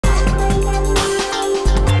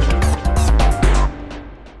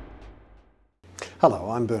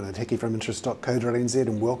Hello, I'm Bernard Hickey from interest.co.nz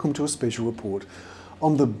and welcome to a special report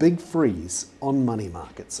on the big freeze on money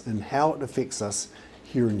markets and how it affects us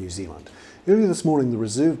here in New Zealand. Earlier this morning, the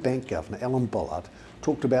Reserve Bank Governor, Alan Bollard,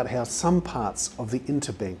 talked about how some parts of the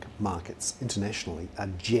interbank markets internationally are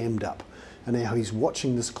jammed up and how he's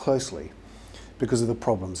watching this closely because of the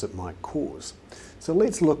problems it might cause. So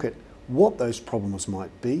let's look at what those problems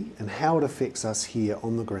might be and how it affects us here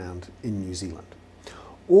on the ground in New Zealand.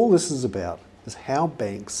 All this is about is how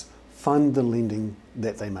banks fund the lending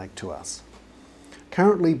that they make to us.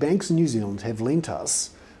 Currently, banks in New Zealand have lent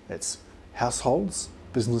us, that's households,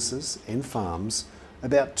 businesses and farms,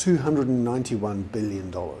 about $291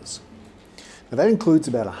 billion. Now that includes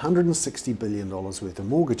about $160 billion worth of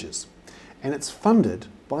mortgages, and it's funded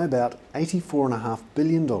by about $84.5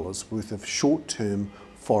 billion worth of short-term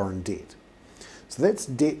foreign debt. So that's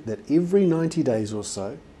debt that every 90 days or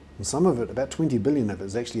so, and some of it, about 20 billion of it,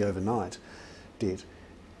 is actually overnight debt.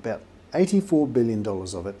 About $84 billion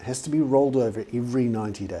of it has to be rolled over every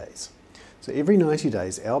 90 days. So every 90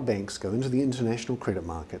 days, our banks go into the international credit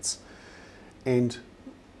markets and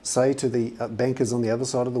say to the bankers on the other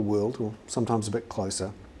side of the world, or sometimes a bit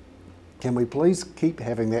closer, can we please keep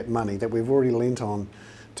having that money that we've already lent on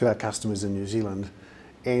to our customers in New Zealand,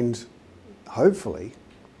 and hopefully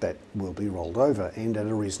that will be rolled over and at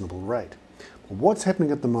a reasonable rate. What's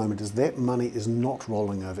happening at the moment is that money is not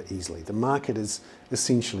rolling over easily. The market is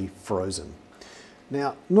essentially frozen.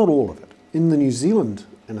 Now, not all of it. In the New Zealand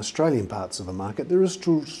and Australian parts of the market, there is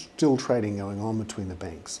still trading going on between the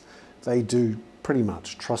banks. They do pretty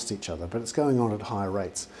much trust each other, but it's going on at higher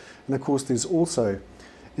rates. And of course, there's also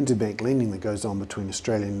interbank lending that goes on between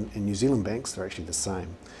Australian and New Zealand banks. They're actually the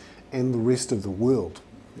same. And the rest of the world.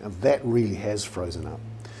 Now, that really has frozen up.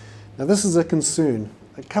 Now, this is a concern.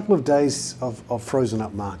 A couple of days of frozen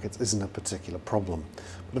up markets isn't a particular problem.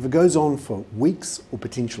 But if it goes on for weeks or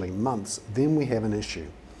potentially months, then we have an issue.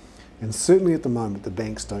 And certainly at the moment, the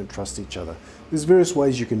banks don't trust each other. There's various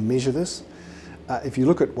ways you can measure this. If you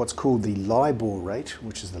look at what's called the LIBOR rate,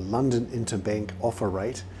 which is the London Interbank Offer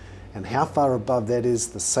Rate, and how far above that is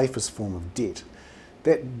the safest form of debt,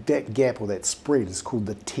 that gap or that spread is called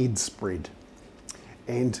the TED spread.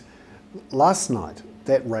 And last night,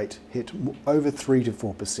 that rate hit over 3 to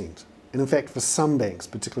 4%. And in fact, for some banks,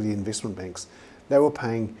 particularly investment banks, they were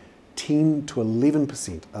paying 10 to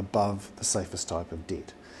 11% above the safest type of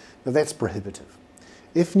debt. Now that's prohibitive.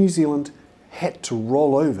 If New Zealand had to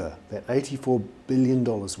roll over that $84 billion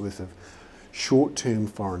worth of short-term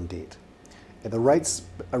foreign debt, at the rates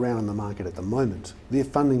around in the market at the moment, their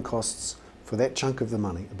funding costs for that chunk of the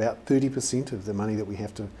money, about 30% of the money that we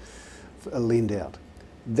have to lend out,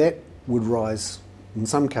 that would rise in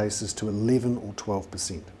some cases to 11 or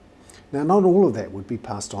 12%. Now, not all of that would be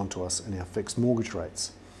passed on to us in our fixed mortgage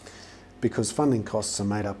rates, because funding costs are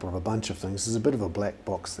made up of a bunch of things. There's a bit of a black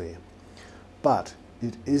box there. But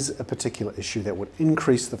it is a particular issue that would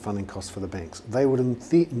increase the funding costs for the banks. They would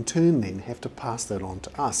in turn then have to pass that on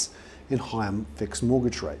to us in higher fixed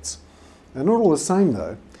mortgage rates. Now, not all the same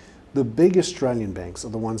though. The big Australian banks are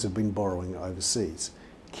the ones who've been borrowing overseas.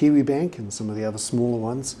 Kiwi Bank and some of the other smaller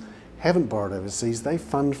ones haven't borrowed overseas. They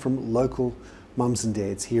fund from local mums and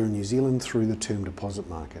dads here in New Zealand through the term deposit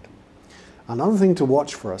market. Another thing to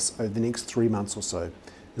watch for us over the next 3 months or so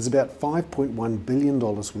is about $5.1 billion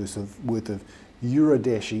worth of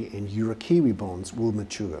Uridashi and Euro-Kiwi bonds will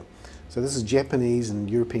mature. So this is Japanese and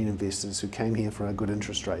European investors who came here for our good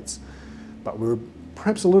interest rates. But we're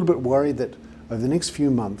perhaps a little bit worried that over the next few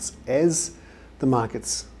months, as the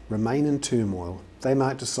markets remain in turmoil, they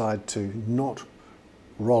might decide to not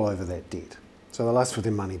roll over that debt. So they'll ask for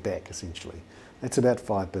their money back, essentially. That's about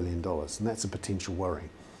 $5 billion, and that's a potential worry.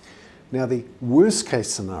 Now, the worst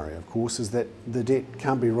case scenario, of course, is that the debt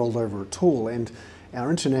can't be rolled over at all, and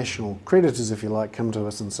our international creditors, if you like, come to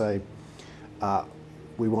us and say,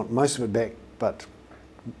 we want most of it back, but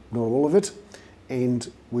not all of it,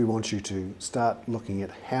 and we want you to start looking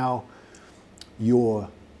at how your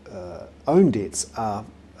own debts are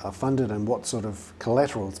funded and what sort of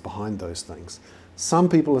collateral is behind those things. Some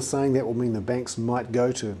people are saying that will mean the banks might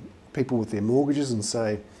go to people with their mortgages and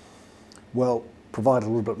say, well, provide a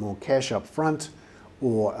little bit more cash up front,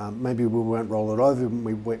 or maybe we won't roll it over,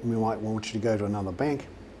 we might want you to go to another bank.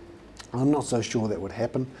 I'm not so sure that would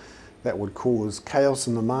happen. That would cause chaos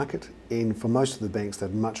in the market, and for most of the banks,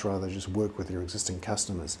 they'd much rather just work with their existing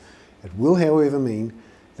customers. It will, however, mean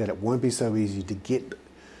that it won't be so easy to get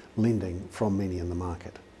lending from many in the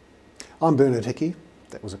market. I'm Bernard Hickey.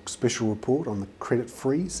 That was a special report on the credit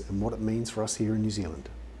freeze and what it means for us here in New Zealand.